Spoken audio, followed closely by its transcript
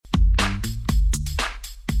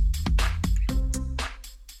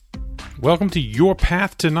Welcome to Your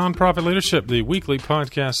Path to Nonprofit Leadership, the weekly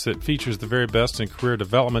podcast that features the very best in career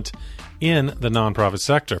development in the nonprofit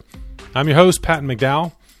sector. I'm your host, Patton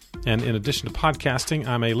McDowell, and in addition to podcasting,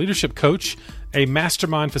 I'm a leadership coach, a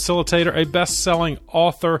mastermind facilitator, a best-selling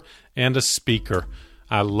author, and a speaker.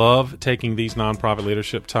 I love taking these nonprofit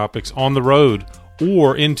leadership topics on the road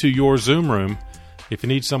or into your Zoom room. If you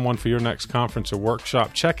need someone for your next conference or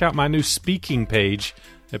workshop, check out my new speaking page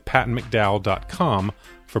at pattonmcdowell.com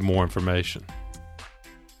for more information.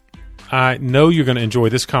 I know you're going to enjoy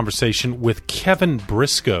this conversation with Kevin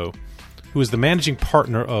Briscoe, who is the managing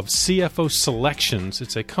partner of CFO Selections.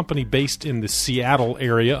 It's a company based in the Seattle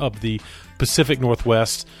area of the Pacific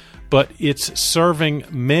Northwest, but it's serving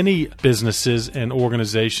many businesses and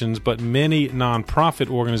organizations, but many nonprofit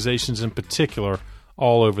organizations in particular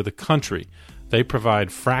all over the country. They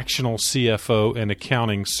provide fractional CFO and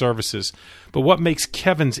accounting services. But what makes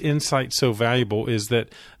Kevin's insight so valuable is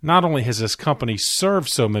that not only has this company served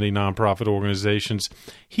so many nonprofit organizations,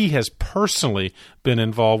 he has personally been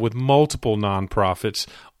involved with multiple nonprofits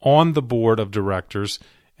on the board of directors,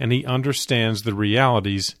 and he understands the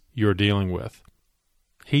realities you're dealing with.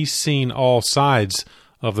 He's seen all sides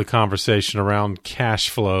of the conversation around cash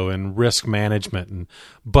flow and risk management and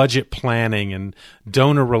budget planning and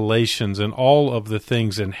donor relations and all of the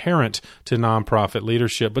things inherent to nonprofit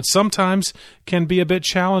leadership, but sometimes can be a bit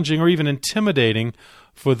challenging or even intimidating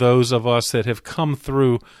for those of us that have come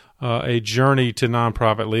through a journey to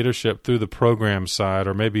nonprofit leadership through the program side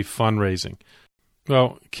or maybe fundraising.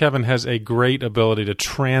 Well, Kevin has a great ability to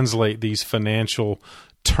translate these financial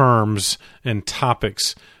terms and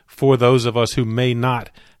topics for those of us who may not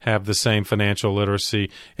have the same financial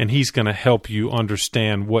literacy, and he's going to help you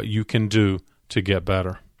understand what you can do to get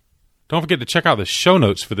better. Don't forget to check out the show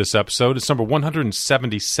notes for this episode. It's number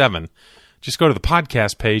 177. Just go to the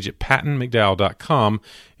podcast page at pattonmcdowell.com,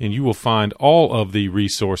 and you will find all of the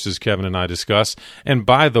resources Kevin and I discuss. And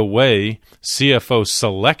by the way, CFO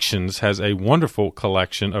Selections has a wonderful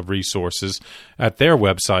collection of resources at their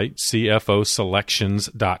website,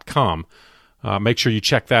 cfoselections.com. Make sure you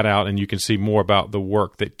check that out, and you can see more about the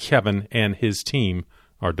work that Kevin and his team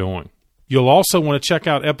are doing. You'll also want to check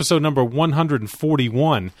out episode number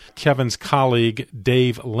 141. Kevin's colleague,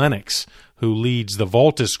 Dave Lennox, who leads the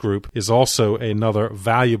Voltus Group, is also another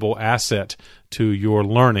valuable asset to your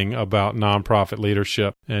learning about nonprofit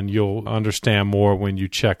leadership, and you'll understand more when you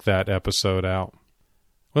check that episode out.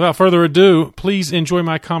 Without further ado, please enjoy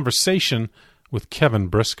my conversation with Kevin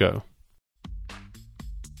Briscoe.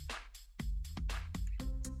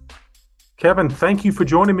 Kevin, thank you for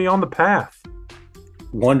joining me on the path.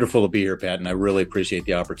 Wonderful to be here, Pat, and I really appreciate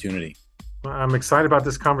the opportunity. I'm excited about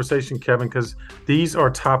this conversation, Kevin, because these are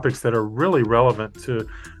topics that are really relevant to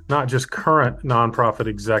not just current nonprofit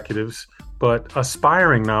executives, but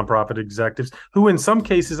aspiring nonprofit executives who in some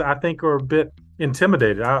cases I think are a bit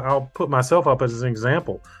intimidated. I'll put myself up as an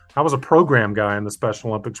example. I was a program guy in the Special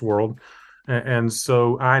Olympics world, and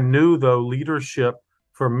so I knew, though, leadership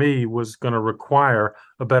for me was going to require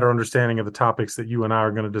a better understanding of the topics that you and I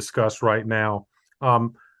are going to discuss right now.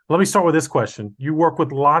 Let me start with this question. You work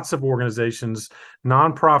with lots of organizations,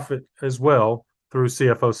 nonprofit as well, through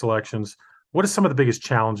CFO Selections. What are some of the biggest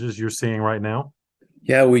challenges you're seeing right now?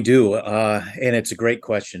 Yeah, we do. And it's a great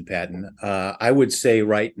question, Patton. I would say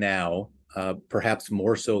right now, perhaps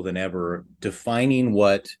more so than ever, defining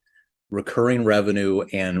what recurring revenue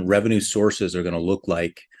and revenue sources are going to look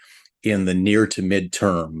like in the near to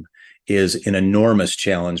midterm is an enormous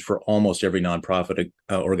challenge for almost every nonprofit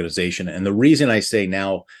organization. And the reason I say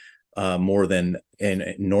now more than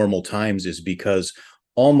in normal times is because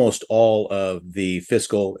almost all of the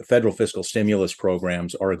federal fiscal stimulus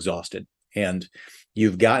programs are exhausted. And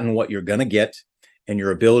you've gotten what you're going to get, and your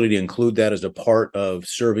ability to include that as a part of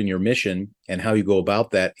serving your mission and how you go about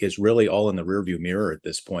that is really all in the rearview mirror at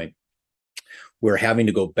this point. We're having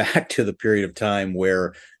to go back to the period of time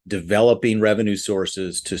where developing revenue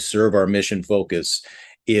sources to serve our mission focus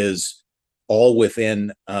is all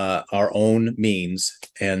within our own means,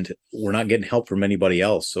 and we're not getting help from anybody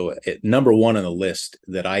else. So number one on the list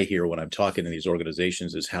that I hear when I'm talking to these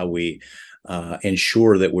organizations is how we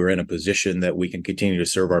ensure that we're in a position that we can continue to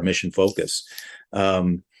serve our mission focus.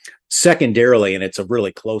 Secondarily, and it's a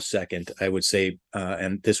really close second, I would say,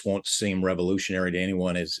 and this won't seem revolutionary to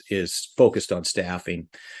anyone, is focused on staffing.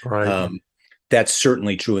 Right. That's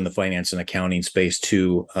certainly true in the finance and accounting space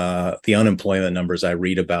too. The unemployment numbers I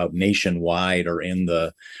read about nationwide are in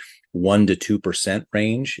the 1 to 2%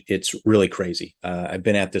 range. It's really crazy. I've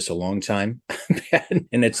been at this a long time,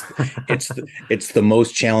 and it's the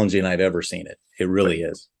most challenging I've ever seen it. It really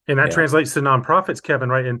is. And that translates to nonprofits, Kevin,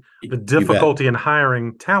 right? And the difficulty in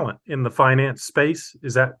hiring talent in the finance space.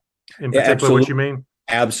 Is that in particular what you mean?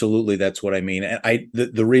 Absolutely, that's what I mean. And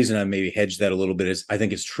the reason I maybe hedged that a little bit is I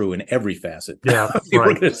think it's true in every facet of the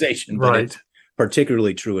organization, but it's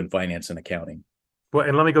particularly true in finance and accounting. Well,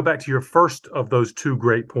 and let me go back to your first of those two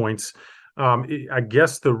great points. I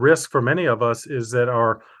guess the risk for many of us is that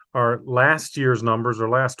our last year's numbers or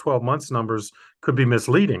last 12 months numbers could be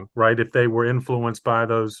misleading, right? If they were influenced by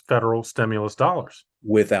those federal stimulus dollars.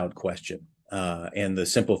 Without question. And the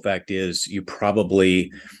simple fact is you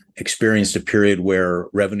probably experienced a period where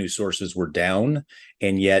revenue sources were down,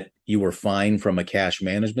 and yet you were fine from a cash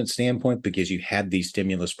management standpoint because you had these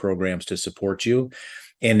stimulus programs to support you.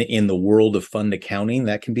 And in the world of fund accounting,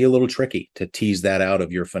 that can be a little tricky to tease that out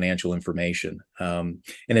of your financial information. And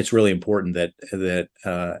it's really important that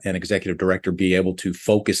an executive director be able to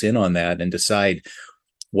focus in on that and decide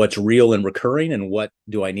what's real and recurring and what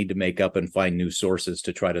do I need to make up and find new sources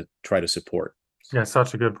to try to support. Yeah,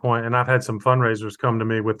 such a good point. And I've had some fundraisers come to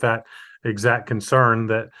me with that exact concern,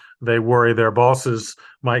 that they worry their bosses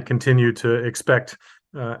might continue to expect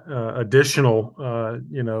additional,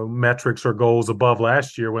 metrics or goals above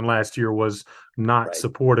last year when last year was not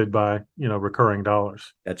supported by, recurring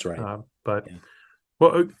dollars. That's right.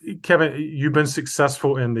 Well, Kevin, you've been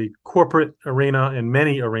successful in the corporate arena, in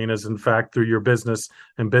many arenas, in fact, through your business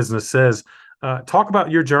and businesses. Talk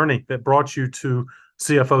about your journey that brought you to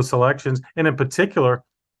CFO Selections, and in particular,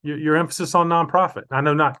 your emphasis on nonprofit. I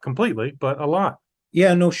know not completely, but a lot.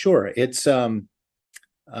 Yeah, no, sure. It's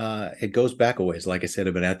it goes back a ways. Like I said,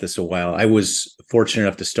 I've been at this a while. I was fortunate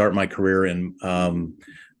enough to start my career in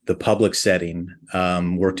the public setting,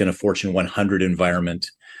 worked in a Fortune 100 environment.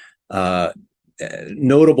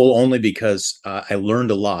 Notable only because I learned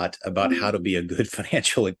a lot about how to be a good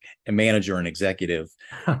financial manager and executive.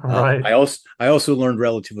 Right. I also learned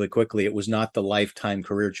relatively quickly it was not the lifetime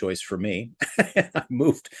career choice for me. I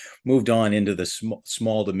moved on into the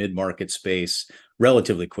small to mid-market space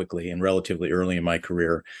relatively quickly and relatively early in my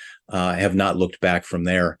career. I have not looked back from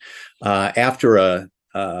there. After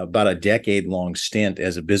about a decade-long stint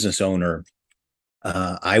as a business owner,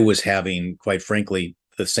 I was having, quite frankly,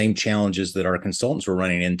 the same challenges that our consultants were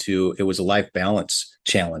running into. It was a life balance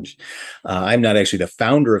challenge. I'm not actually the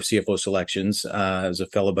founder of CFO Selections. There's a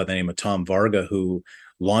fellow by the name of Tom Varga who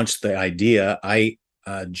launched the idea. I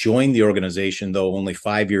joined the organization, though, only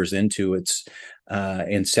 5 years into its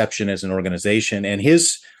inception as an organization. And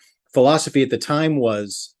his philosophy at the time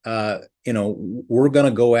was, we're going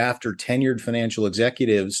to go after tenured financial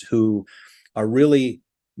executives who are really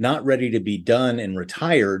not ready to be done and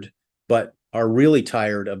retired, but are really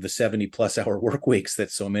tired of the 70+ hour work weeks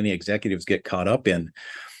that so many executives get caught up in.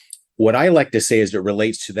 What I like to say as it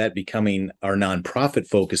relates to that becoming our nonprofit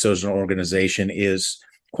focus as an organization is,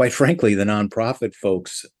 quite frankly, the nonprofit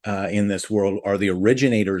folks in this world are the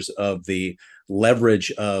originators of the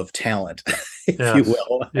leverage of talent, if you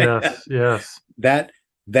will. Yes.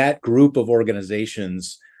 That group of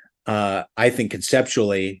organizations, I think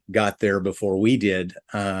conceptually got there before we did.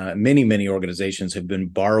 Many organizations have been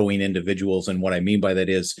borrowing individuals. And what I mean by that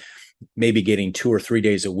is maybe getting 2 or 3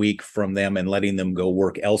 days a week from them and letting them go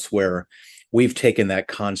work elsewhere. We've taken that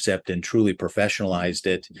concept and truly professionalized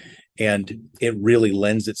it. And it really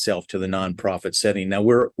lends itself to the nonprofit setting. Now,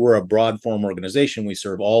 we're a broad form organization. We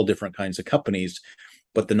serve all different kinds of companies,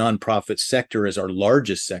 but the nonprofit sector is our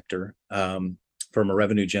largest sector from a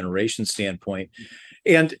revenue generation standpoint.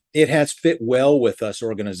 And it has fit well with us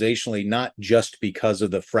organizationally, not just because of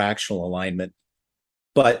the fractional alignment,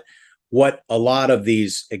 but what a lot of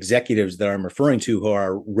these executives that I'm referring to who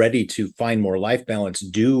are ready to find more life balance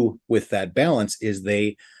do with that balance is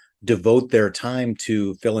they devote their time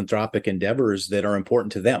to philanthropic endeavors that are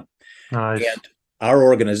important to them. Nice. And our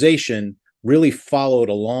organization really followed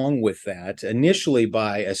along with that, initially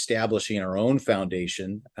by establishing our own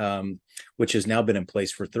foundation, which has now been in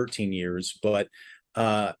place for 13 years, but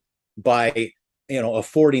by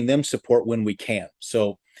affording them support when we can.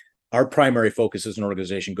 So our primary focus as an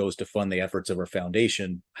organization goes to fund the efforts of our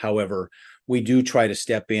foundation. However, we do try to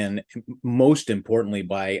step in, most importantly,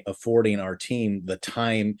 by affording our team the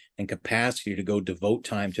time and capacity to go devote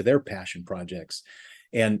time to their passion projects.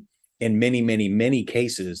 And in many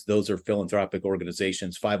cases, those are philanthropic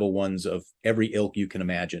organizations, 501s of every ilk you can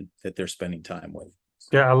imagine that they're spending time with.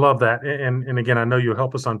 Yeah, I love that. And again, I know you'll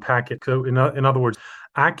help us unpack it. So in other words,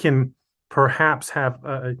 I can perhaps have,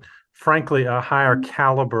 frankly, a higher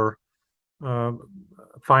caliber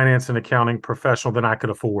finance and accounting professional than I could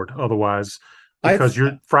afford otherwise, I've because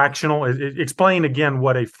you're fractional. Explain again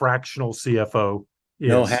what a fractional CFO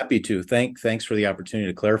No, is. happy to. Thanks for the opportunity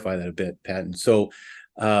to clarify that a bit, Patton. So,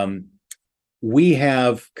 um, we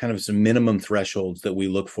have kind of some minimum thresholds that we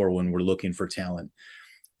look for when we're looking for talent.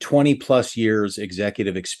 20 plus years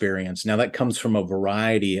executive experience. Now that comes from a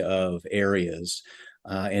variety of areas.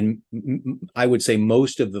 I would say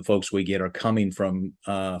most of the folks we get are coming from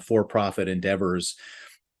for-profit endeavors.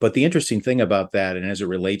 But the interesting thing about that, and as it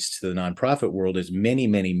relates to the nonprofit world, is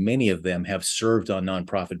many of them have served on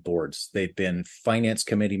nonprofit boards. They've been finance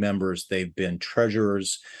committee members, they've been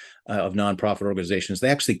treasurers of nonprofit organizations. They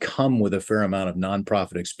actually come with a fair amount of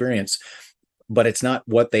nonprofit experience, but it's not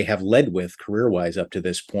what they have led with career-wise up to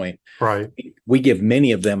this point. Right. We give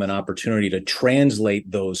many of them an opportunity to translate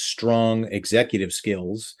those strong executive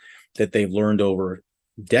skills that they've learned over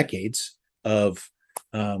decades of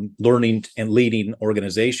learning and leading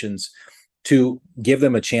organizations, to give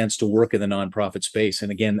them a chance to work in the nonprofit space.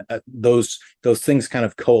 And again, those things kind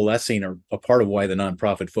of coalescing are a part of why the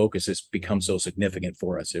nonprofit focus has become so significant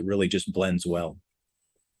for us. It really just blends well.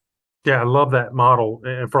 Yeah, I love that model,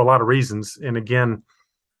 and for a lot of reasons. And again,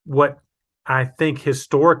 what I think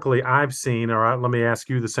historically I've seen, let me ask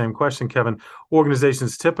you the same question, Kevin.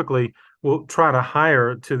 Organizations typically will try to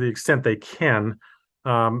hire to the extent they can.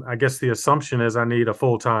 I guess the assumption is I need a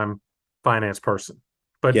full-time finance person.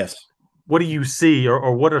 But yes, what do you see,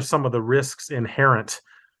 or what are some of the risks inherent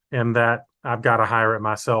in that I've got to hire it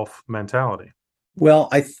myself mentality? Well,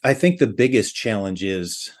 I think the biggest challenge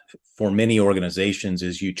is for many organizations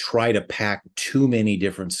is you try to pack too many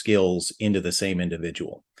different skills into the same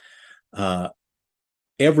individual.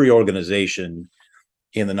 Every organization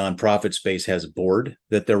in the nonprofit space has a board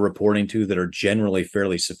that they're reporting to that are generally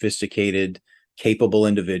fairly sophisticated, capable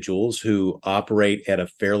individuals who operate at a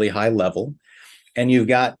fairly high level. And you've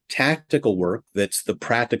got tactical work that's the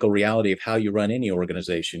practical reality of how you run any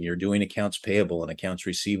organization. You're doing accounts payable and accounts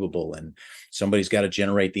receivable, and somebody's got to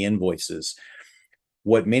generate the invoices.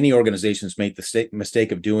 What many organizations make the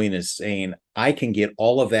mistake of doing is saying, I can get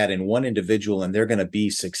all of that in one individual and they're going to be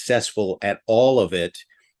successful at all of it,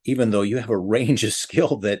 even though you have a range of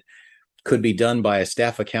skill that could be done by a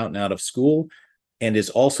staff accountant out of school and is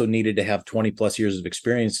also needed to have 20 plus years of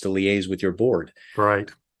experience to liaise with your board.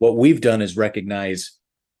 Right. What we've done is recognize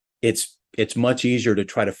it's much easier to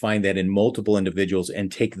try to find that in multiple individuals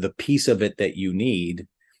and take the piece of it that you need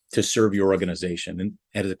to serve your organization. And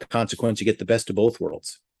as a consequence, you get the best of both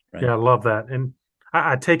worlds. Right? Yeah, I love that. And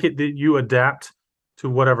I take it that you adapt to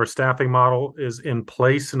whatever staffing model is in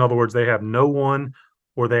place. In other words, they have no one,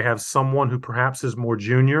 or they have someone who perhaps is more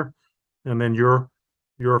junior, and then your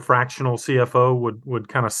fractional CFO would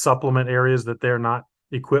kind of supplement areas that they're not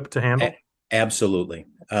equipped to handle. Absolutely.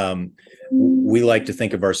 We like to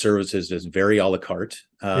think of our services as very a la carte.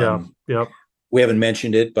 Yep. We haven't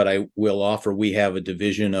mentioned it, but I will offer, we have a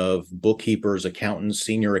division of bookkeepers, accountants,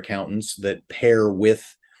 senior accountants that pair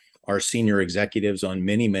with our senior executives on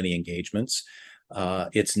many engagements.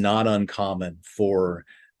 It's not uncommon for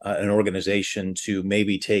an organization to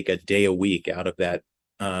maybe take a day a week out of that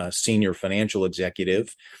senior financial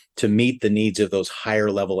executive to meet the needs of those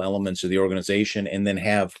higher level elements of the organization, and then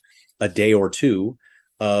have a day or two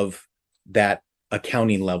of that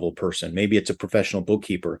accounting level person. Maybe it's a professional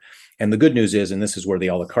bookkeeper. And the good news is, and this is where the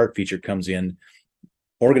a la carte feature comes in,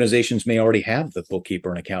 organizations may already have the bookkeeper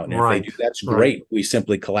and accountant. Right. If they do, that's great. Right. We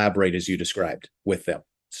simply collaborate, as you described, with them.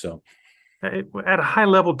 So at a high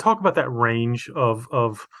level, talk about that range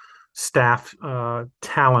of staff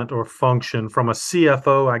talent or function, from a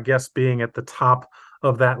CFO, I guess, being at the top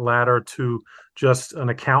of that ladder, to just an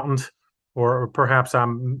accountant. Or perhaps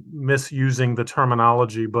I'm misusing the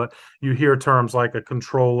terminology, but you hear terms like a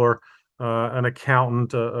controller, an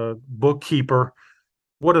accountant, a bookkeeper.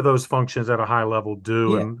 What do those functions at a high level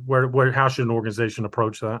do, and how should an organization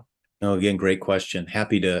approach that? No, again, great question.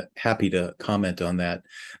 Happy to comment on that.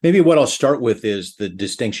 Maybe what I'll start with is the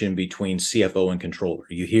distinction between CFO and controller.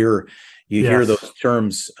 You hear those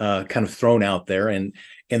terms kind of thrown out there, and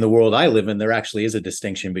in the world I live in, there actually is a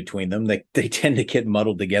distinction between them. They tend to get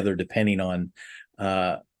muddled together depending on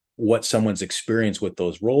what someone's experience with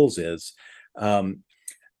those roles is. The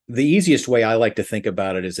easiest way I like to think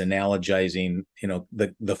about it is analogizing,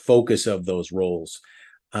 the focus of those roles.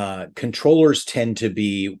 Controllers tend to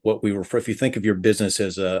be what we refer, if you think of your business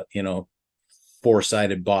as a,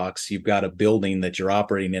 four-sided box, you've got a building that you're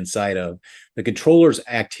operating inside of. The controller's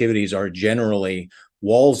activities are generally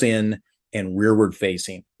walls in and rearward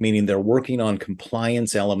facing, meaning they're working on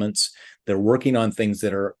compliance elements. They're working on things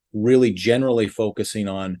that are really generally focusing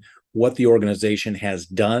on what the organization has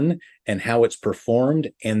done and how it's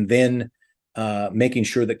performed, and then making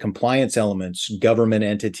sure that compliance elements, government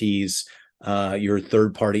entities, your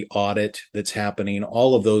third-party audit that's happening,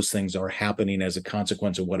 all of those things are happening as a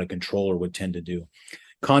consequence of what a controller would tend to do.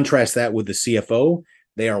 Contrast that with the CFO.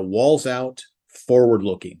 They are walls out,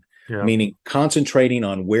 forward-looking, meaning concentrating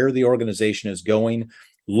on where the organization is going,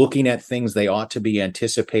 looking at things they ought to be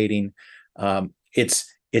anticipating. It's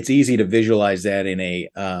easy to visualize that in a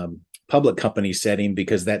public company setting,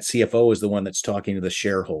 because that CFO is the one that's talking to the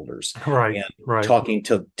shareholders, and talking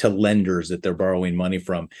to lenders that they're borrowing money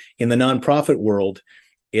from. In the nonprofit world,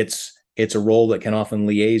 it's a role that can often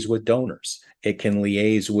liaise with donors. It can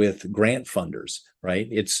liaise with grant funders, right?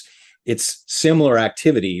 It's similar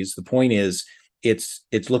activities. The point is,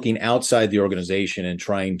 it's looking outside the organization and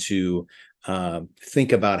trying to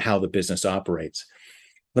think about how the business operates.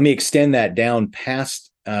 Let me extend that down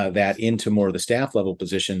past that into more of the staff level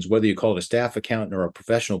positions. Whether you call it a staff accountant or a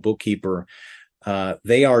professional bookkeeper,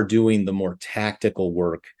 they are doing the more tactical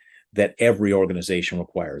work that every organization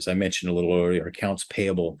requires. I mentioned a little earlier, accounts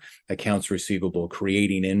payable, accounts receivable,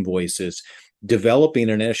 creating invoices, developing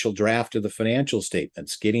an initial draft of the financial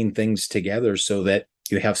statements, getting things together so that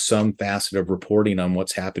you have some facet of reporting on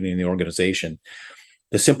what's happening in the organization.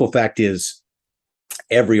 The simple fact is,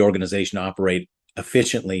 every organization operate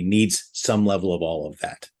efficiently needs some level of all of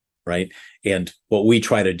that, right? And what we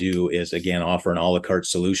try to do is, again, offer an a la carte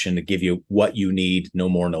solution to give you what you need, no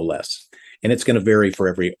more, no less. And it's going to vary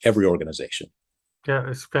for every organization. Yeah,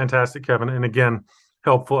 it's fantastic, Kevin. And again,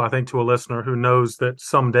 helpful, I think, to a listener who knows that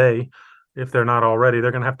someday, if they're not already,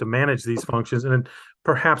 they're going to have to manage these functions and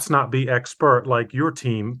perhaps not be expert like your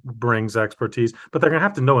team brings expertise, but they're going to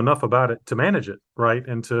have to know enough about it to manage it, right?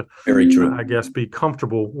 And to, very true, I guess, be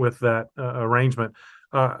comfortable with that arrangement.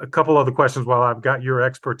 A couple other questions while I've got your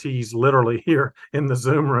expertise literally here in the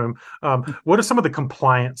Zoom room. What are some of the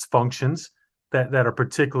compliance functions that are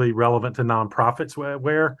particularly relevant to nonprofits?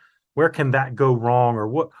 Where can that go wrong, or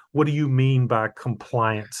what do you mean by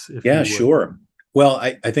compliance? Yeah, sure. Well,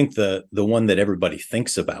 I think the one that everybody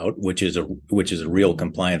thinks about, which is a real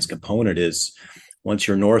compliance component, is once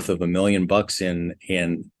you're north of $1 million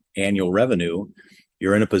in annual revenue,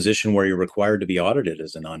 you're in a position where you're required to be audited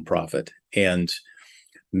as a nonprofit, and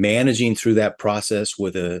managing through that process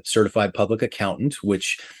with a certified public accountant,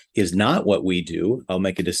 which is not what we do. I'll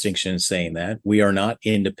make a distinction in saying that we are not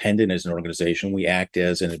independent as an organization. We act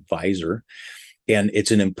as an advisor, and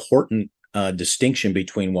it's an important distinction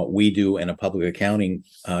between what we do and a public accounting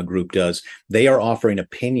group does. They are offering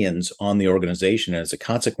opinions on the organization, and as a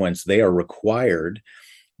consequence, they are required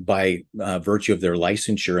by virtue of their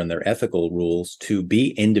licensure and their ethical rules to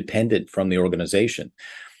be independent from the organization.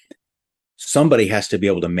 Somebody has to be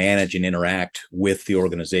able to manage and interact with the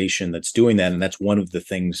organization that's doing that, and that's one of the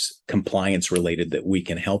things compliance related that we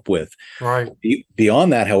can help with. Right.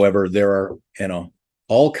 Beyond that, however, there are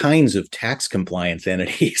all kinds of tax compliance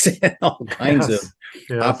entities and all kinds of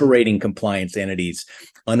operating compliance entities,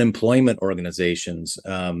 unemployment organizations,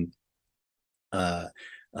 labor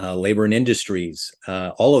and industries,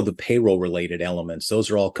 all of the payroll related elements. Those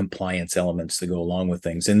are all compliance elements that go along with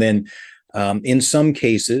things. And then in some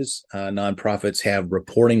cases, nonprofits have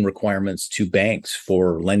reporting requirements to banks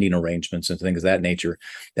for lending arrangements and things of that nature.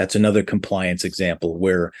 That's another compliance example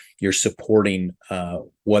where you're supporting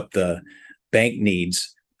what the bank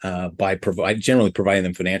needs by generally providing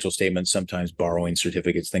them financial statements, sometimes borrowing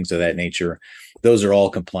certificates, things of that nature. Those are all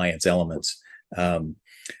compliance elements.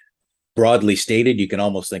 Broadly stated, you can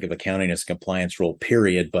almost think of accounting as a compliance role,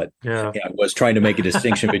 period. But I was trying to make a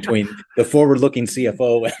distinction between the forward-looking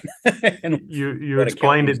CFO and you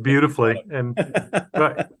explained it beautifully. And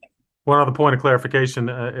but one other point of clarification,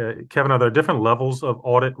 Kevin, are there different levels of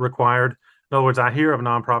audit required? In other words, I hear of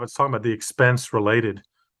nonprofits talking about the expense related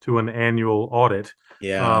to an annual audit.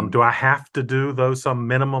 Yeah. Do I have to do some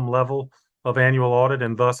minimum level of annual audit,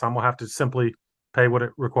 and thus I'm gonna have to simply pay what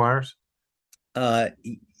it requires? The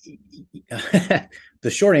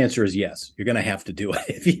short answer is yes. You're going to have to do it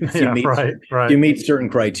if you you meet certain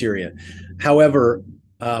criteria. However,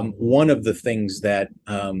 one of the things that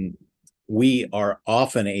we are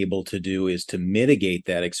often able to do is to mitigate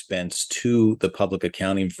that expense to the public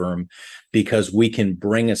accounting firm, because we can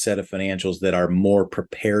bring a set of financials that are more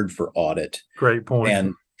prepared for audit. Great point.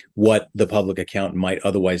 And what the public accountant might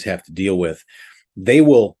otherwise have to deal with. They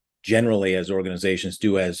will generally, as organizations,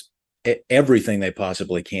 do everything they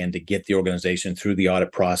possibly can to get the organization through the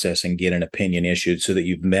audit process and get an opinion issued so that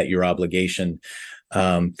you've met your obligation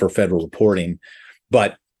for federal reporting.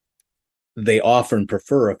 But they often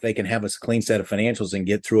prefer, if they can have a clean set of financials and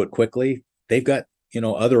get through it quickly, they've got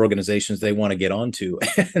other organizations they want to get onto.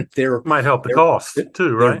 And might help the cost too,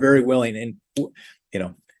 they're right? very willing. And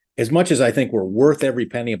as much as I think we're worth every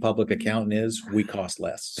penny a public accountant is, we cost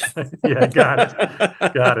less. Yeah,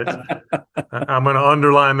 got it. I'm going to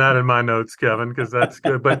underline that in my notes, Kevin, because that's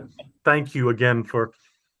good. But thank you again for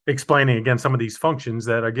explaining again some of these functions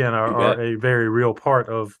that again are a very real part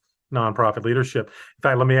of nonprofit leadership. In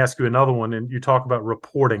fact, let me ask you another one. And you talk about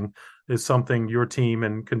reporting is something your team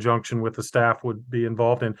in conjunction with the staff would be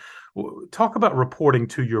involved in. Talk about reporting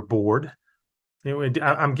to your board.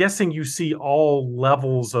 I'm guessing you see all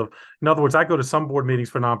levels of, in other words, I go to some board meetings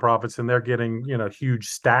for nonprofits and they're getting, huge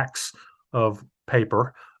stacks of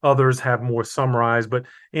paper. Others have more summarized, but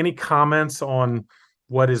any comments on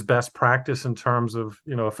what is best practice in terms of,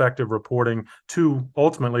 effective reporting to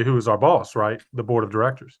ultimately who is our boss, right? The board of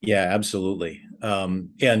directors. Yeah, absolutely.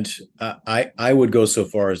 And I would go so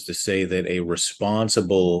far as to say that a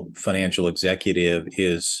responsible financial executive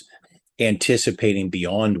is anticipating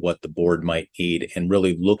beyond what the board might need and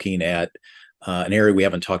really looking at an area we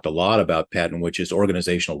haven't talked a lot about, Patton, which is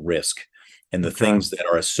organizational risk and the things that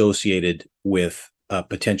are associated with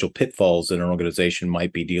potential pitfalls that an organization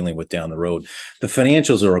might be dealing with down the road. The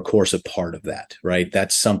financials are, of course, a part of that, right?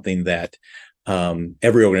 That's something that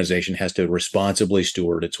every organization has to responsibly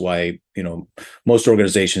steward. It's why, most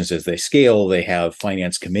organizations, as they scale, they have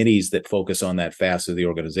finance committees that focus on that facet of the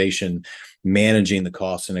organization, managing the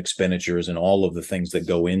costs and expenditures and all of the things that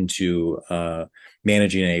go into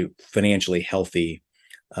managing a financially healthy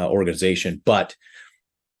organization. But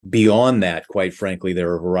beyond that, quite frankly, there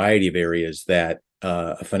are a variety of areas that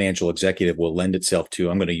a financial executive will lend itself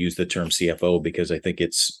to. I'm going to use the term CFO because I think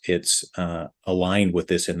it's aligned with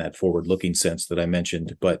this in that forward-looking sense that I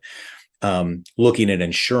mentioned. But looking at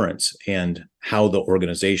insurance and how the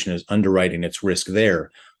organization is underwriting its risk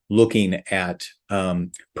there, looking at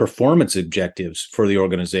performance objectives for the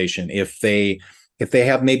organization. If they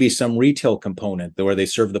have maybe some retail component where they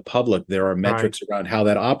serve the public, there are metrics around how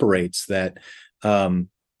that operates that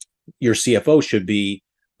your CFO should be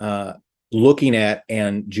looking at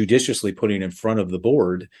and judiciously putting in front of the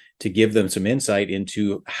board to give them some insight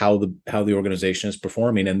into how the organization is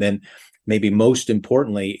performing. And then maybe most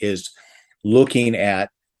importantly is looking at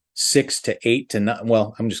 6 to 8 to 9.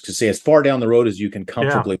 Well, I'm just going to say as far down the road as you can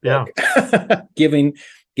comfortably look, giving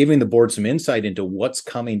the board some insight into what's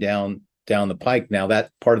coming down the pike. Now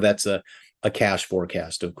that part of that's a cash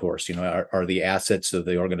forecast, of course. Are the assets of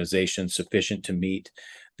the organization sufficient to meet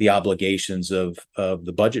the obligations of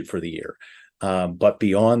the budget for the year? But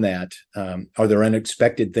beyond that, are there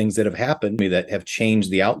unexpected things that have happened that have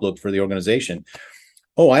changed the outlook for the organization?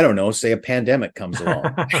 Oh, I don't know, say a pandemic comes along.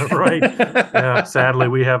 Right. Yeah. Sadly,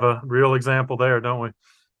 we have a real example there, don't we?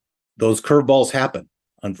 Those curveballs happen,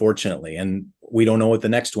 unfortunately, and we don't know what the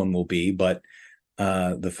next one will be, but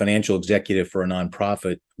the financial executive for a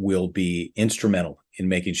nonprofit will be instrumental in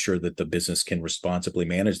making sure that the business can responsibly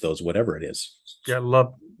manage those, whatever it is. Yeah,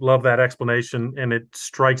 love that explanation. And it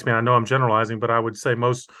strikes me, I know I'm generalizing, but I would say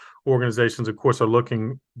most organizations, of course, are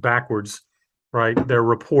looking backwards, right? Their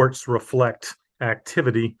reports reflect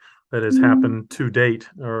activity that has happened to date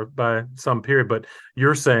or by some period. But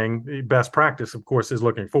you're saying best practice, of course, is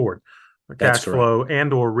looking forward. Cash flow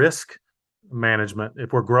and or risk management.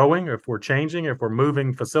 If we're growing, if we're changing, if we're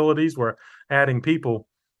moving facilities, we're adding people,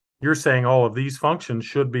 you're saying all of these functions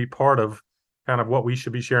should be part of kind of what we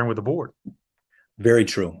should be sharing with the board. Very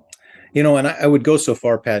true. And I would go so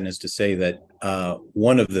far, Patton, as to say that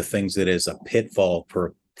one of the things that is a pitfall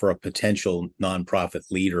for a potential nonprofit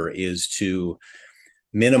leader is to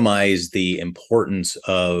minimize the importance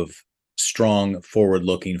of strong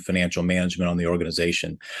forward-looking financial management on the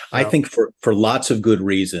organization. Yeah. I think for lots of good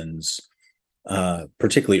reasons,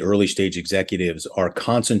 particularly early stage executives are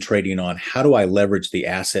concentrating on how do I leverage the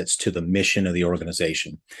assets to the mission of the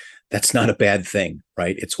organization. That's not a bad thing,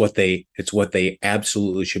 right? It's what they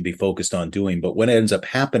absolutely should be focused on doing. But what ends up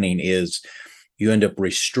happening is you end up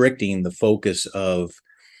restricting the focus of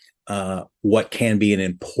what can be an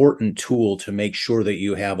important tool to make sure that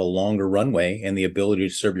you have a longer runway and the ability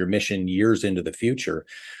to serve your mission years into the future.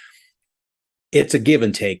 It's a give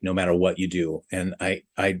and take no matter what you do. And I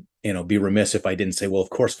be remiss if I didn't say, well, of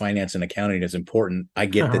course, finance and accounting is important. I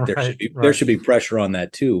get that there should be pressure on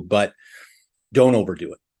that too, but don't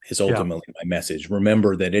overdo it is ultimately my message.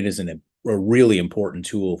 Remember that it is a really important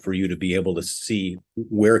tool for you to be able to see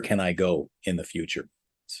where can I go in the future.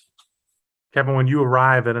 Kevin, when you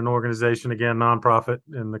arrive at an organization, again, nonprofit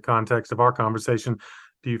in the context of our conversation,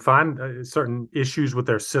 do you find certain issues with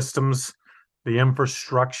their systems, the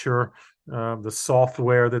infrastructure, the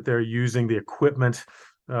software that they're using, the equipment,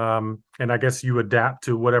 and I guess you adapt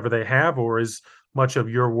to whatever they have, or is much of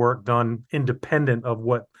your work done independent of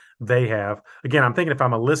what they have? Again, I'm thinking if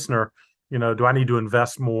I'm a listener, do I need to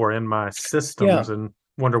invest more in my systems, Yeah. and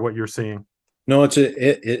wonder what you're seeing? No, it's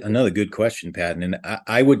another good question, Patton. And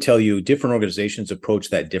I would tell you different organizations approach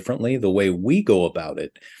that differently. The way we go about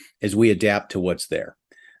it is we adapt to what's there.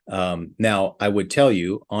 Now, I would tell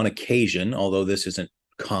you on occasion, although this isn't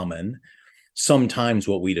common, sometimes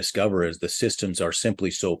what we discover is the systems are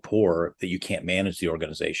simply so poor that you can't manage the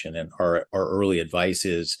organization. And our early advice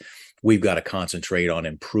is we've got to concentrate on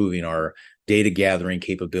improving our data gathering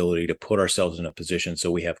capability to put ourselves in a position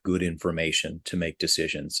so we have good information to make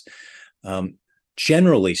decisions.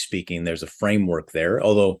 Generally speaking, there's a framework there,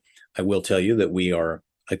 although I will tell you that we are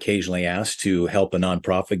occasionally asked to help a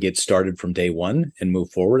nonprofit get started from day one and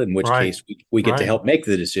move forward, in which case we get to help make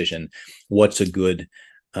the decision, what's a good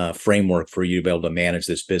framework for you to be able to manage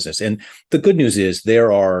this business. And the good news is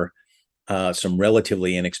there are some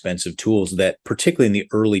relatively inexpensive tools that, particularly in the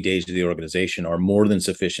early days of the organization, are more than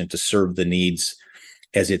sufficient to serve the needs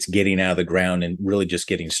as it's getting out of the ground and really just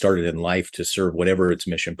getting started in life to serve whatever its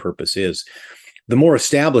mission purpose is. The more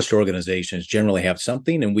established organizations generally have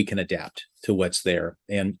something, and we can adapt to what's there.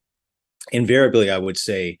 And invariably, I would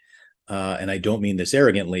say, and I don't mean this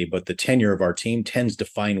arrogantly, but the tenure of our team tends to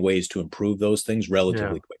find ways to improve those things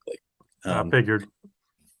relatively quickly. I figured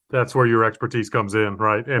that's where your expertise comes in,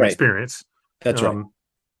 right? And experience. That's right.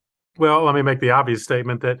 Well, let me make the obvious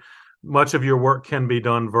statement that much of your work can be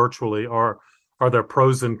done virtually. Are there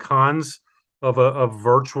pros and cons of a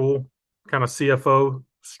virtual kind of CFO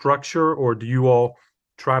structure, or do you all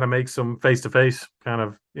try to make some face-to-face kind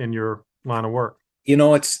of in your line of work?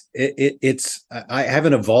 I have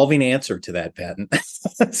an evolving answer to that, Patton.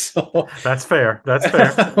 So that's fair.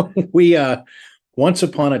 We once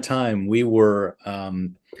upon a time we were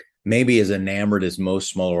maybe as enamored as most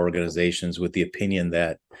smaller organizations with the opinion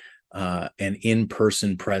that an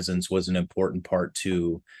in-person presence was an important part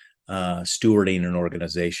to stewarding an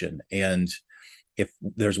organization. And if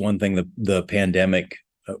there's one thing the pandemic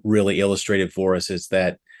really illustrated for us, is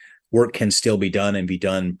that work can still be done and be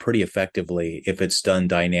done pretty effectively if it's done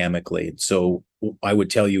dynamically. So I would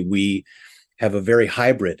tell you we have a very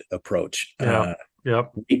hybrid approach.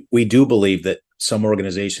 We do believe that some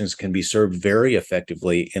organizations can be served very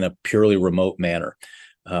effectively in a purely remote manner.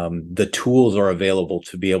 The tools are available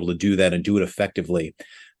to be able to do that and do it effectively.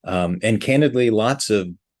 And candidly, lots of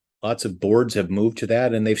boards have moved to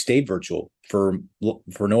that, and they've stayed virtual for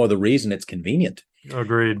no other reason. It's convenient.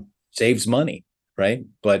 Agreed. Saves money, right?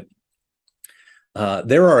 But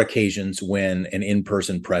there are occasions when an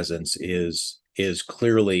in-person presence is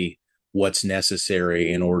clearly what's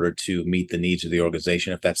necessary in order to meet the needs of the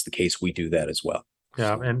organization. If that's the case, we do that as well.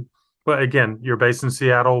 Yeah, but again, you're based in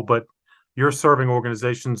Seattle, but you're serving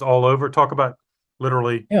organizations all over. Talk about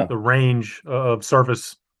literally the range of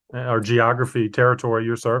service or geography, territory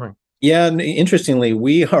you're serving. Yeah, and interestingly,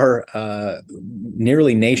 we are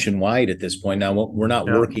nearly nationwide at this point. Now, we're not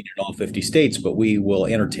working in all 50 states, but we will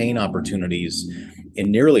entertain opportunities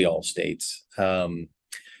in nearly all states.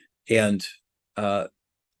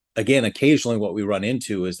 Again, occasionally what we run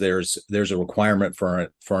into is there's a requirement for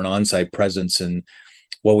an on-site presence, and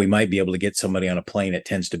while we might be able to get somebody on a plane, it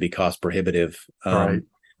tends to be cost prohibitive. Right.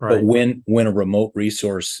 But when a remote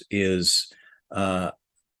resource is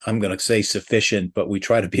I'm going to say sufficient, but we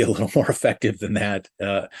try to be a little more effective than that.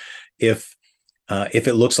 If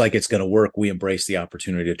it looks like it's going to work, we embrace the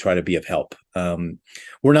opportunity to try to be of help.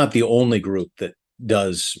 We're not the only group that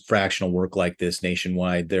does fractional work like this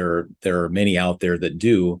nationwide. There are many out there that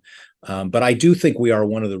do, but I do think we are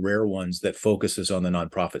one of the rare ones that focuses on the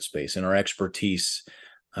nonprofit space, and our expertise,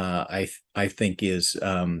 I think, is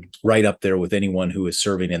right up there with anyone who is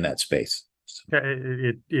serving in that space.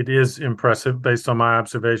 It is impressive based on my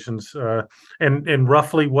observations. And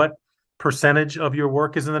roughly what percentage of your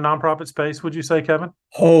work is in the nonprofit space, would you say, Kevin?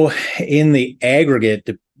 Oh, in the aggregate,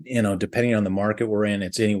 depending on the market we're in,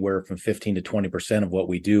 it's anywhere from 15 to 20% of what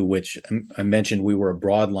we do, which I mentioned we were a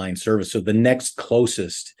broad line service. So the next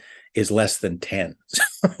closest is less than 10.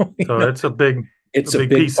 It's a big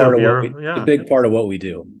piece part of a big part of what we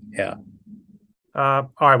do. Yeah. All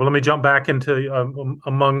right. Well, let me jump back into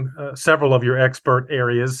among several of your expert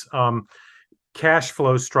areas. Cash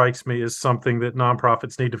flow strikes me as something that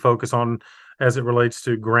nonprofits need to focus on as it relates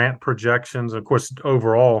to grant projections, of course,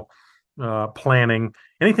 overall planning.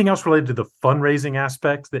 Anything else related to the fundraising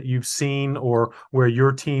aspects that you've seen, or where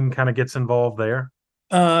your team kind of gets involved there?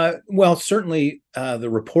 Well, certainly the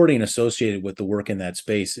reporting associated with the work in that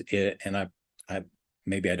space, and I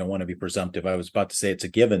maybe I don't want to be presumptive. I was about to say it's a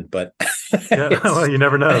given, but well, you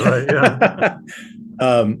never know, right? Yeah.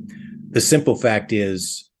 The simple fact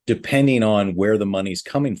is depending on where the money's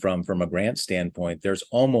coming from a grant standpoint, there's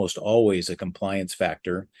almost always a compliance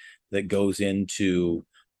factor that goes into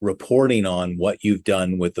reporting on what you've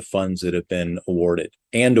done with the funds that have been awarded,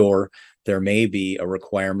 and or there may be a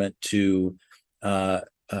requirement to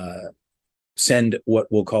send what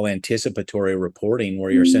we'll call anticipatory reporting,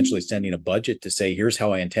 where you're essentially sending a budget to say, here's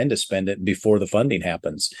how I intend to spend it before the funding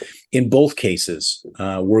happens. In both cases,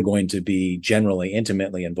 we're going to be generally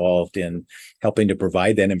intimately involved in helping to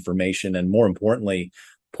provide that information, and more importantly,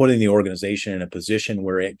 putting the organization in a position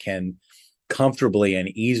where it can comfortably and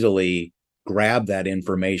easily grab that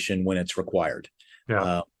information when it's required.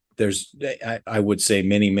 Yeah. I would say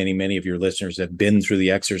many of your listeners have been through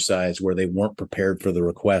the exercise where they weren't prepared for the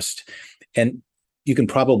request, and you can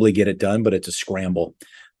probably get it done, but it's a scramble.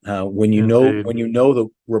 When you know the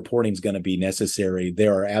reporting is going to be necessary,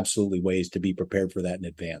 there are absolutely ways to be prepared for that in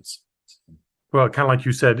advance. Well, kind of like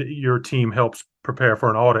you said, your team helps prepare for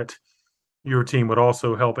an audit. Your team would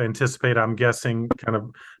also help anticipate, I'm guessing, kind of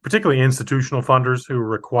particularly institutional funders who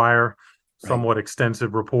require somewhat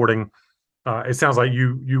extensive reporting. It sounds like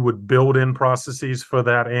you would build in processes for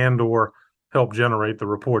that and or help generate the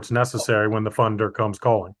reports necessary when the funder comes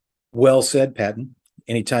calling. Well said, Patton.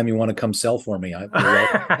 Anytime you want to come sell for me, Hey,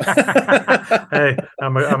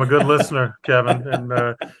 I'm a good listener, Kevin,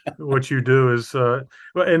 and what you do is,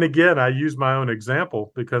 and again, I use my own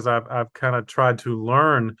example because I've kind of tried to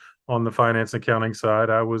learn on the finance accounting side.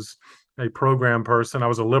 I was a program person. I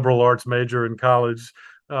was a liberal arts major in college.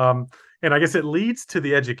 And I guess it leads to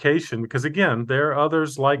the education because, again, there are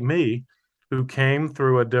others like me who came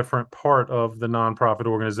through a different part of the nonprofit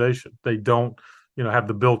organization. They don't, have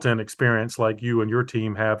the built-in experience like you and your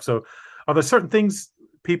team have. So are there certain things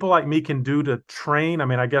people like me can do to train? I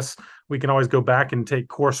mean, I guess we can always go back and take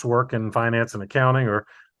coursework in finance and accounting, or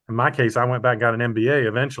in my case, I went back and got an MBA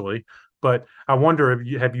eventually. But I wonder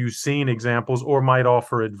have you seen examples or might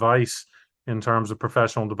offer advice in terms of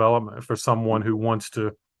professional development for someone who wants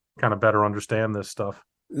to kind of better understand this stuff?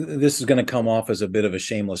 This is going to come off as a bit of a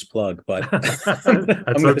shameless plug, but That's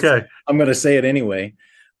okay. I'm going to say it anyway.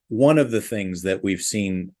 One of the things that we've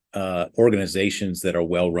seen organizations that are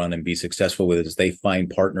well run and be successful with is they find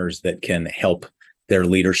partners that can help their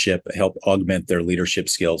leadership, help augment their leadership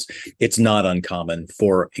skills. It's not uncommon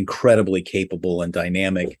for incredibly capable and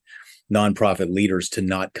dynamic nonprofit leaders to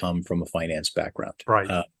not come from a finance background.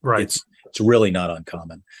 Right. It's really not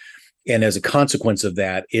uncommon. And as a consequence of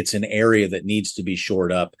that, it's an area that needs to be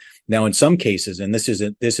shored up. Now, in some cases, and this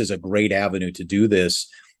is a great avenue to do this,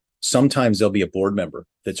 sometimes there'll be a board member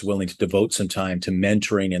that's willing to devote some time to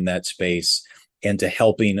mentoring in that space and to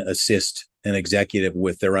helping assist an executive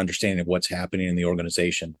with their understanding of what's happening in the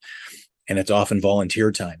organization. And it's often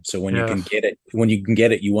volunteer time. So when you can get it,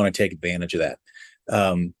 you want to take advantage of that.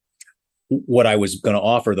 What I was going to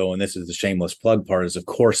offer, though, and this is the shameless plug part, is, of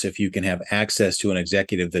course, if you can have access to an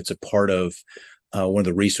executive that's a part of one of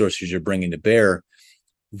the resources you're bringing to bear,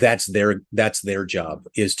 that's their job,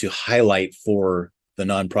 is to highlight for the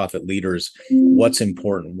nonprofit leaders what's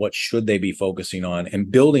important, what should they be focusing on, and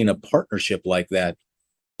building a partnership like that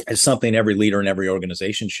is something every leader in every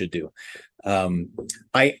organization should do.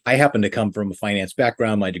 I happen to come from a finance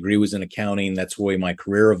background. My degree was in accounting. That's the way my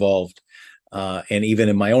career evolved. And even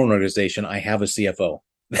in my own organization, I have a CFO.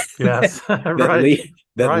 Yes, that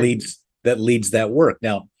leads that work.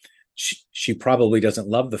 Now, she probably doesn't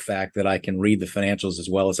love the fact that I can read the financials as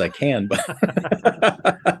well as I can,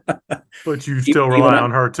 but you still rely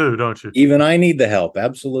on her too, don't you? Even I need the help.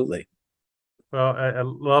 Absolutely. Well, I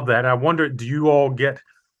love that. I wonder, do you all get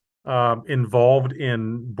involved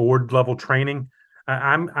in board level training?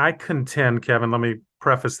 I contend, Kevin, let me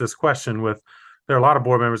preface this question with, there are a lot of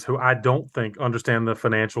board members who I don't think understand the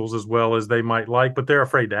financials as well as they might like, but they're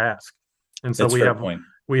afraid to ask. And so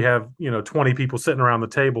we have 20 people sitting around the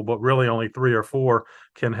table, but really only 3 or 4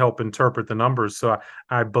 can help interpret the numbers. So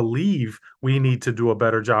I believe we need to do a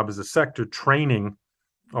better job as a sector training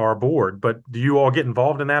our board. But do you all get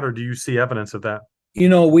involved in that, or do you see evidence of that?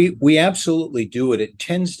 We absolutely do it. It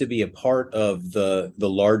tends to be a part of the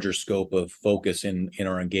larger scope of focus in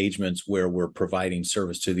our engagements where we're providing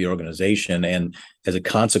service to the organization. And as a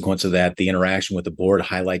consequence of that, the interaction with the board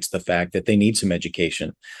highlights the fact that they need some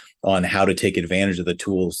education on how to take advantage of the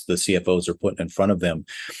tools the CFOs are putting in front of them.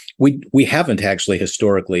 We haven't actually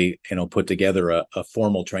historically, put together a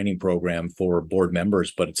formal training program for board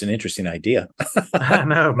members, but it's an interesting idea. I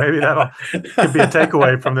know, maybe could be a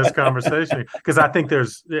takeaway from this conversation, because I think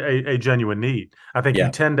there's a genuine need. I think you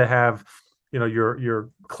tend to have,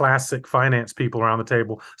 your classic finance people around the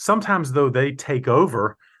table. Sometimes, though, they take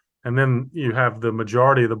over, and then you have the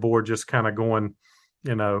majority of the board just kind of going,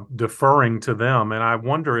 deferring to them. And I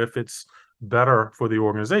wonder if it's better for the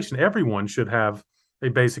organization. Everyone should have a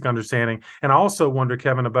basic understanding. And I also wonder,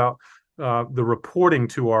 Kevin, about the reporting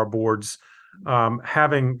to our boards,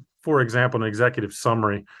 having, for example, an executive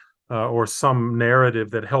summary or some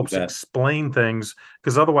narrative that helps explain things,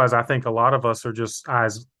 because otherwise I think a lot of us are just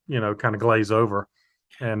eyes, kind of glaze over.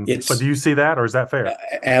 But do you see that, or is that fair?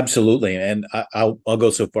 Absolutely. And I'll go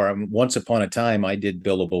so far. Once upon a time, I did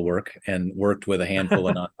billable work and worked with a handful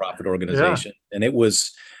of nonprofit organizations. Yeah. And it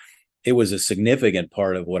was a significant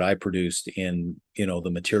part of what I produced in,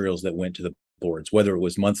 the materials that went to the boards, whether it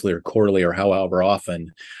was monthly or quarterly or however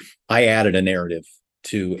often. I added a narrative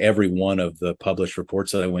to every one of the published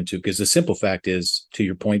reports that I went to, because the simple fact is, to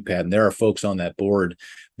your point, Pat, and there are folks on that board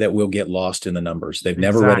that will get lost in the numbers. They've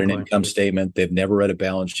never read an income statement. They've never read a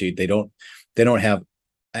balance sheet. They don't have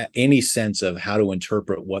any sense of how to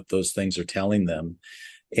interpret what those things are telling them.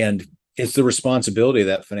 And it's the responsibility of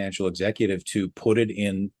that financial executive to put it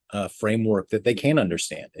in a framework that they can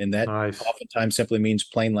understand. And that oftentimes simply means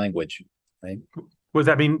plain language, right? What does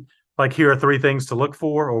that mean? Like, here are 3 things to look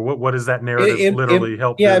for, or what does that narrative literally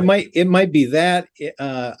help? Yeah, do? It might be that.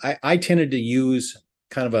 I tended to use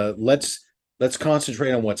kind of a let's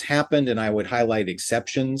concentrate on what's happened, and I would highlight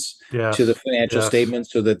exceptions to the financial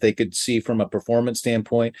statements so that they could see from a performance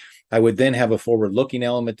standpoint. I would then have a forward-looking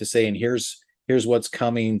element to say, and here's what's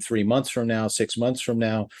coming 3 months from now, 6 months from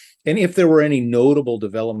now, and if there were any notable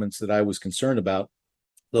developments that I was concerned about,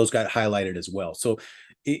 those got highlighted as well. So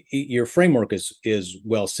your framework is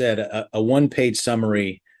well said. A one-page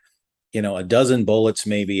summary, a dozen bullets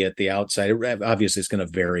maybe at the outside. Obviously, it's going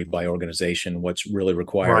to vary by organization what's really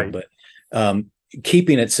required, but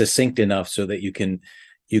keeping it succinct enough so that you can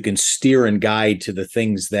steer and guide to the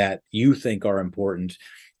things that you think are important.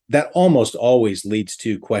 That almost always leads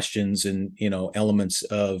to questions and elements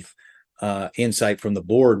of insight from the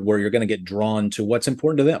board, where you're going to get drawn to what's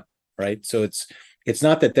important to them, right? So it's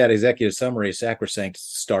not that executive summary is sacrosanct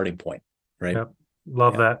starting point, right? Yep.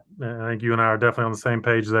 Love that. I think you and I are definitely on the same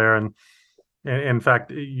page there. And in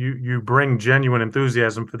fact, you bring genuine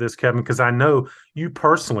enthusiasm for this, Kevin, because I know you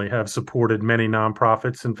personally have supported many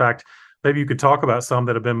nonprofits. In fact, maybe you could talk about some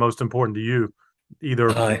that have been most important to you,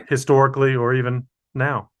 either historically or even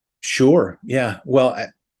now. Sure. Yeah. Well,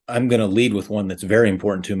 I'm going to lead with one that's very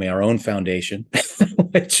important to me, our own foundation,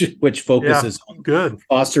 which focuses on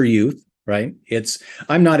foster youth. Right.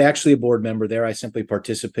 I'm not actually a board member there. I simply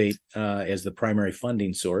participate as the primary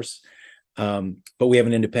funding source. But we have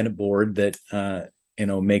an independent board that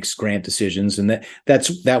makes grant decisions, and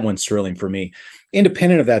that one's thrilling for me.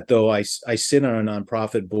 Independent of that, though, I sit on a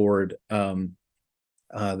nonprofit board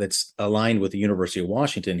that's aligned with the University of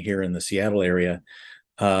Washington here in the Seattle area,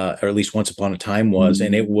 or at least once upon a time was,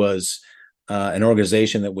 and it was an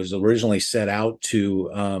organization that was originally set out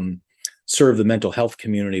to serve the mental health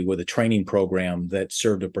community with a training program that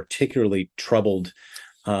served a particularly troubled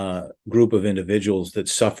group of individuals that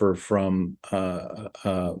suffer from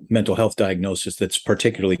mental health diagnosis that's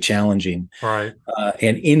particularly challenging. Right.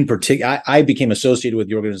 And in particular, I became associated with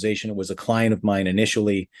the organization. It was a client of mine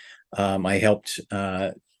initially. I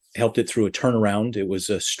helped it through a turnaround. It was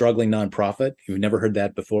a struggling nonprofit. You've never heard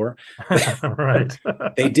that before. Right.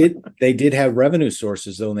 They did have revenue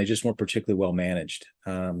sources, though, and they just weren't particularly well managed.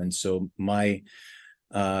 And so my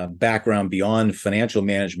background beyond financial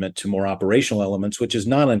management to more operational elements, which is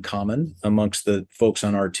not uncommon amongst the folks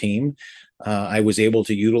on our team, I was able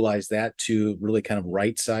to utilize that to really kind of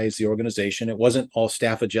right size the organization. It wasn't all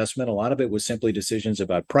staff adjustment. A lot of it was simply decisions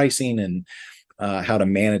about pricing and how to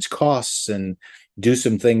manage costs and do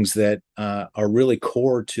some things that are really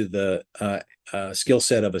core to the skill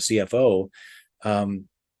set of a CFO, and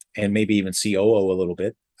maybe even COO a little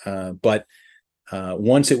bit. But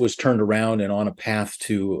once it was turned around and on a path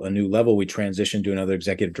to a new level, we transitioned to another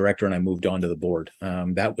executive director, and I moved on to the board.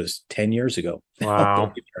 That was 10 years ago.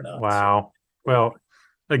 Wow. Wow. Well,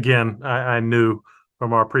 again, I knew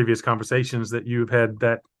from our previous conversations that you've had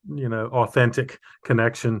that, authentic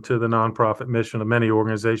connection to the nonprofit mission of many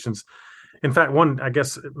organizations. In fact, I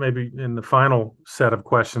guess maybe in the final set of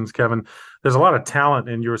questions, Kevin, there's a lot of talent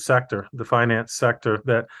in your sector, the finance sector,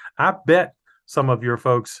 that I bet some of your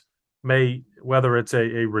folks may, whether it's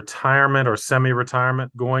a retirement or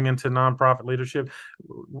semi-retirement, going into nonprofit leadership.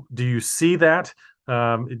 Do you see that?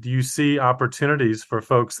 Do you see opportunities for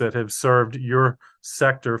folks that have served your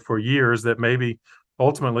sector for years that maybe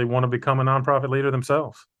ultimately want to become a nonprofit leader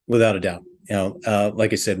themselves? Without a doubt.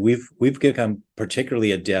 Like I said, we've become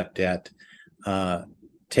particularly adept at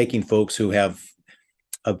taking folks who have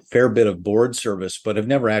a fair bit of board service, but have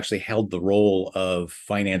never actually held the role of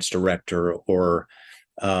finance director or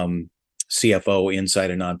CFO inside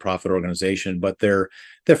a nonprofit organization, but they're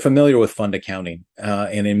familiar with fund accounting,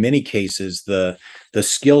 and in many cases, the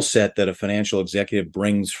skill set that a financial executive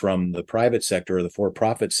brings from the private sector or the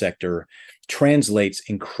for-profit sector translates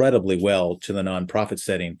incredibly well to the nonprofit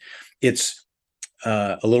setting. It's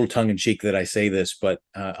a little tongue-in-cheek that I say this, but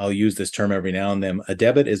I'll use this term every now and then. A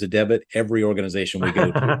debit is a debit. Every organization we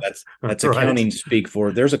go to, that's accounting Right. speak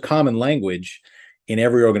for. There's a common language in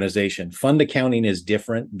every organization. Fund accounting is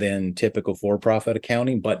different than typical for-profit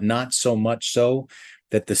accounting, but not so much so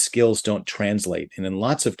that the skills don't translate. And in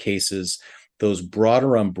lots of cases, those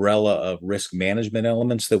broader umbrella of risk management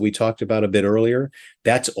elements that we talked about a bit earlier,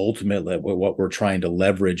 that's ultimately what we're trying to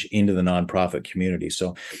leverage into the nonprofit community.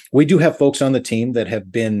 So we do have folks on the team that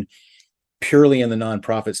have been purely in the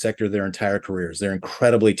nonprofit sector their entire careers. They're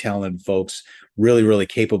incredibly talented folks, really, really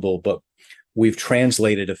capable, but we've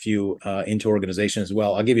translated a few into organizations as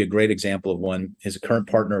well. I'll give you a great example of one. Is a current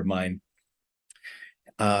partner of mine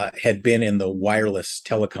had been in the wireless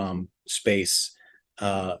telecom space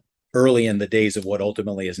early in the days of what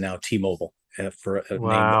ultimately is now T-Mobile, for a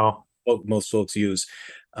name that most folks use.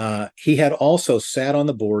 He had also sat on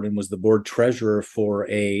the board and was the board treasurer for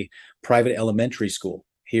a private elementary school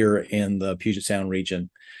here in the Puget Sound region,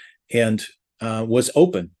 and was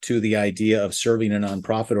open to the idea of serving a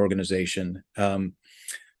nonprofit organization.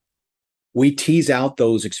 We tease out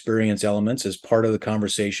those experience elements as part of the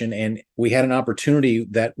conversation, and we had an opportunity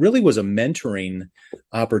that really was a mentoring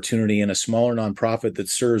opportunity in a smaller nonprofit that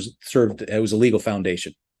served. It was a legal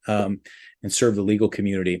foundation, and served the legal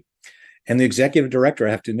community. And the executive director,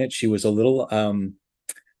 I have to admit, she was a little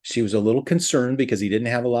concerned because he didn't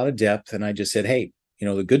have a lot of depth. And I just said, hey,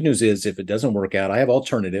 the good news is if it doesn't work out, I have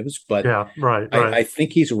alternatives. But yeah, right. I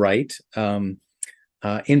think he's right.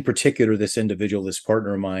 In particular, this individual, this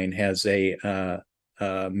partner of mine, has a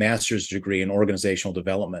master's degree in organizational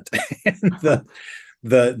development. And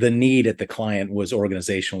the need at the client was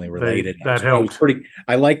organizationally related. That helped.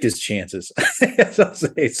 I liked his chances.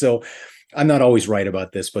 So I'm not always right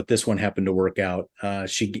about this, but this one happened to work out.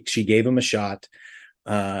 She gave him a shot.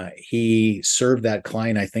 He served that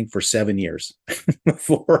client, I think, for 7 years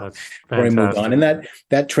before he moved on. And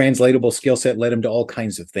that translatable skill set led him to all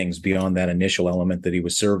kinds of things beyond that initial element that he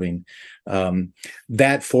was serving.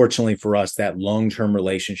 That, fortunately for us, that long-term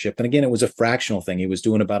relationship, and again, it was a fractional thing. He was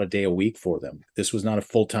doing about a day a week for them. This was not a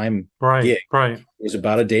full-time gig. Right. It was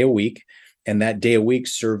about a day a week, and that day a week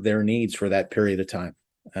served their needs for that period of time.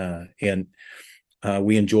 And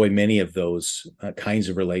we enjoy many of those kinds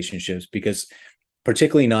of relationships because,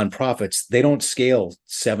 particularly nonprofits, they don't scale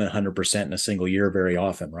 700% in a single year very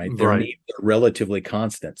often, right? Their needs are relatively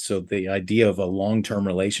constant. So the idea of a long-term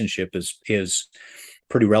relationship is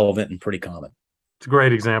pretty relevant and pretty common. It's a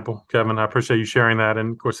great example, Kevin. I appreciate you sharing that.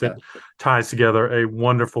 And of course, it ties together a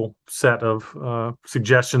wonderful set of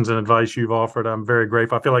suggestions and advice you've offered. I'm very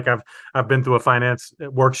grateful. I feel like I've been through a finance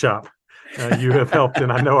workshop. You have helped,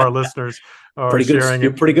 and I know our listeners are sharing.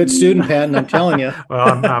 You're a pretty good student, Patton. I'm telling you.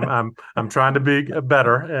 Well, I'm trying to be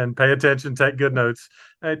better and pay attention, take good notes.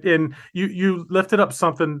 And you lifted up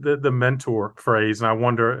something, the mentor phrase, and I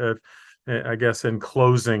wonder if, I guess, in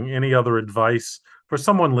closing, any other advice for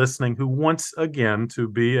someone listening who wants again to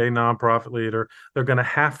be a nonprofit leader. They're going to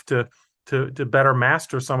have to better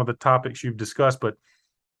master some of the topics you've discussed, but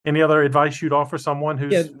any other advice you'd offer someone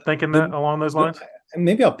who's thinking that along those lines?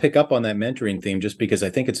 Maybe I'll pick up on that mentoring theme just because I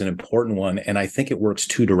think it's an important one, and I think it works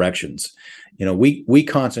two directions. We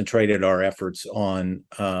concentrated our efforts on,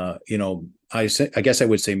 I guess I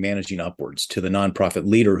would say managing upwards to the nonprofit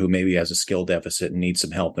leader who maybe has a skill deficit and needs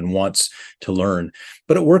some help and wants to learn.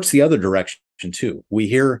 But it works the other direction too. We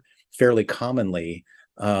hear fairly commonly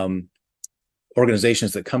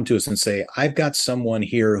organizations that come to us and say, I've got someone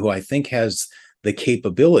here who I think has the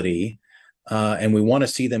capability, and we want to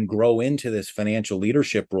see them grow into this financial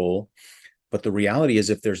leadership role. But the reality is,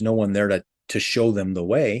 if there's no one there to show them the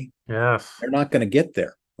way, they're not going to get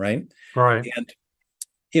there. Right. And,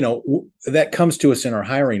 that comes to us in our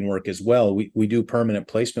hiring work as well. We do permanent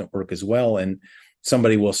placement work as well. And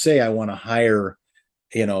somebody will say, I want to hire,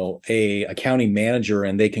 a accounting manager,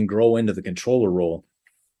 and they can grow into the controller role.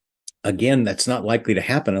 Again, that's not likely to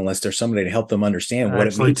happen unless there's somebody to help them understand what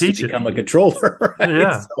it means to become a controller.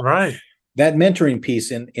 Right? That mentoring piece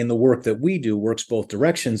in the work that we do works both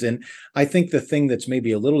directions. And I think the thing that's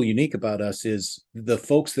maybe a little unique about us is the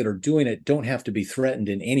folks that are doing it don't have to be threatened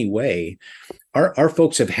in any way. Our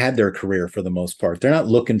folks have had their career for the most part. They're not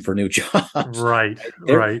looking for new jobs. Right.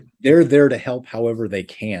 They're there to help however they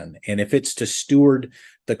can. And if it's to steward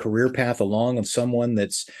the career path along of someone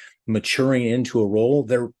that's maturing into a role,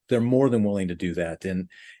 they're more than willing to do that. And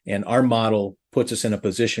our model puts us in a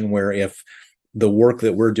position where if the work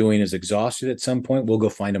that we're doing is exhausted at some point, we'll go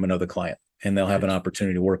find them another client, and they'll have an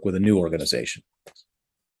opportunity to work with a new organization.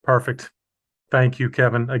 Perfect. Thank you,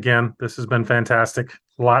 Kevin. Again, this has been fantastic.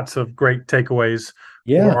 Lots of great takeaways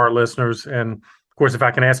for our listeners. And of course, if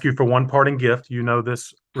I can ask you for one parting gift,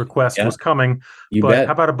 this request was coming. You bet.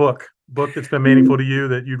 How about a book that's been meaningful to you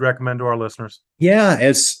that you'd recommend to our listeners? Yeah,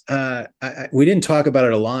 we didn't talk about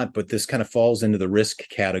it a lot, but this kind of falls into the risk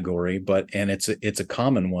category. And it's a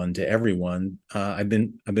common one to everyone. I've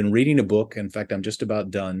been reading a book. In fact, I'm just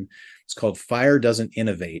about done. It's called Fire Doesn't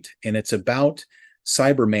Innovate, and it's about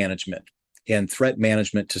cyber management and threat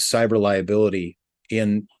management to cyber liability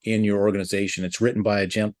in your organization. It's written by a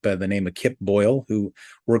gent by the name of Kip Boyle, who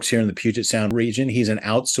works here in the Puget Sound region. He's an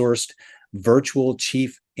outsourced virtual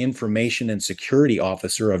chief information and security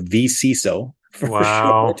officer of vCISO for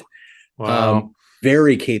short. Wow.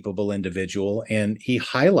 Very capable individual. And he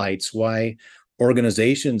highlights why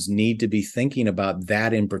organizations need to be thinking about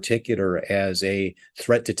that in particular as a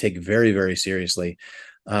threat to take very, very seriously.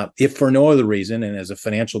 If for no other reason, and as a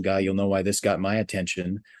financial guy, you'll know why this got my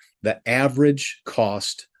attention, the average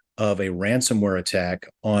cost of a ransomware attack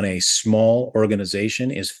on a small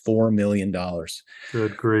organization is $4 million.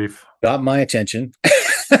 Good grief. Got my attention.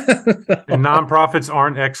 And nonprofits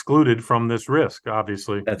aren't excluded from this risk,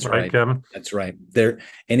 obviously. That's right, Kevin? That's right.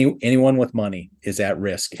 Anyone with money is at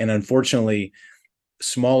risk. And unfortunately,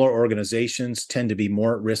 smaller organizations tend to be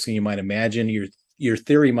more at risk than you might imagine. Your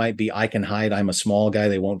theory might be, I can hide, I'm a small guy,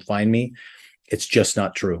 they won't find me. It's just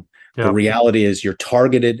not true. Yeah. The reality is you're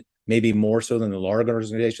targeted, maybe more so than the large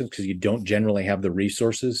organizations, because you don't generally have the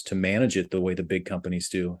resources to manage it the way the big companies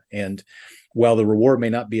do. And while the reward may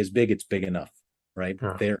not be as big, it's big enough, right?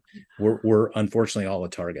 Yeah. We're unfortunately all a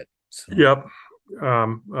target. So. Yep.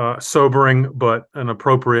 Sobering, but an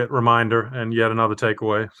appropriate reminder, and yet another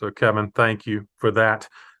takeaway. So Kevin, thank you for that.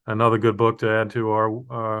 Another good book to add to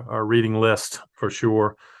our reading list for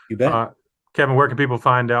sure. You bet. Kevin, where can people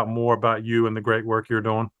find out more about you and the great work you're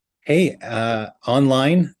doing? Hey,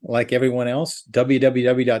 online, like everyone else,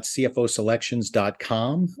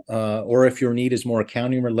 www.cfoselections.com. Or if your need is more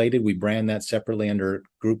accounting related, we brand that separately under a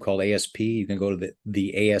group called ASP. You can go to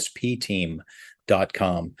the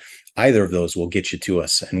ASPteam.com. Either of those will get you to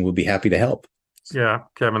us, and we'll be happy to help. Yeah,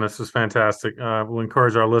 Kevin, this is fantastic. We'll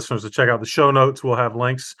encourage our listeners to check out the show notes. We'll have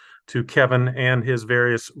links to Kevin and his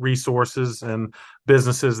various resources and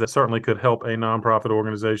businesses that certainly could help a nonprofit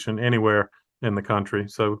organization anywhere in the country.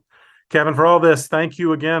 So, Kevin, for all this, thank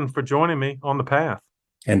you again for joining me on The Path.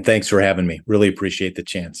 And thanks for having me. Really appreciate the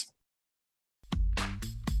chance.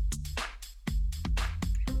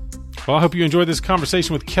 Well, I hope you enjoyed this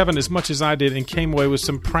conversation with Kevin as much as I did and came away with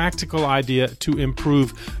some practical idea to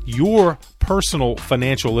improve your personal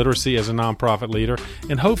financial literacy as a nonprofit leader,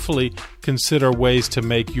 and hopefully consider ways to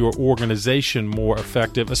make your organization more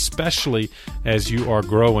effective, especially as you are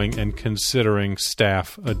growing and considering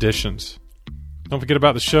staff additions. Don't forget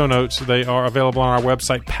about the show notes. They are available on our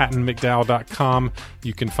website, pattonmcdowell.com.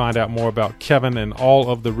 You can find out more about Kevin and all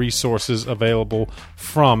of the resources available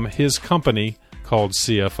from his company called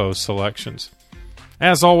CFO Selections.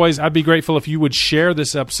 As always, I'd be grateful if you would share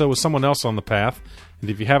this episode with someone else on the path. And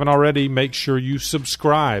if you haven't already, make sure you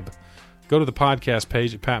subscribe. Go to the podcast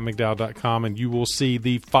page at pattonmcdowell.com and you will see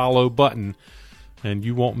the follow button. And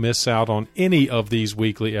you won't miss out on any of these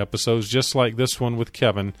weekly episodes, just like this one with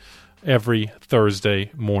Kevin, every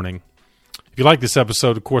Thursday morning. If you like this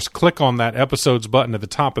episode, of course, click on that episodes button at the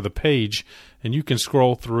top of the page, and you can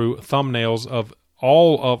scroll through thumbnails of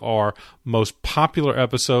all of our most popular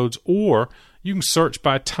episodes, or you can search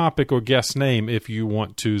by topic or guest name if you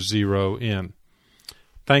want to zero in.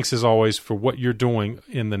 Thanks as always for what you're doing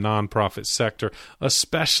in the nonprofit sector,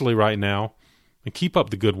 especially right now, and keep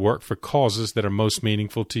up the good work for causes that are most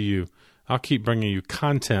meaningful to you. I'll keep bringing you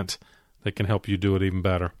content that can help you do it even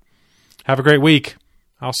better. Have a great week.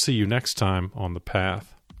 I'll see you next time on The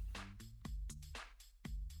Path.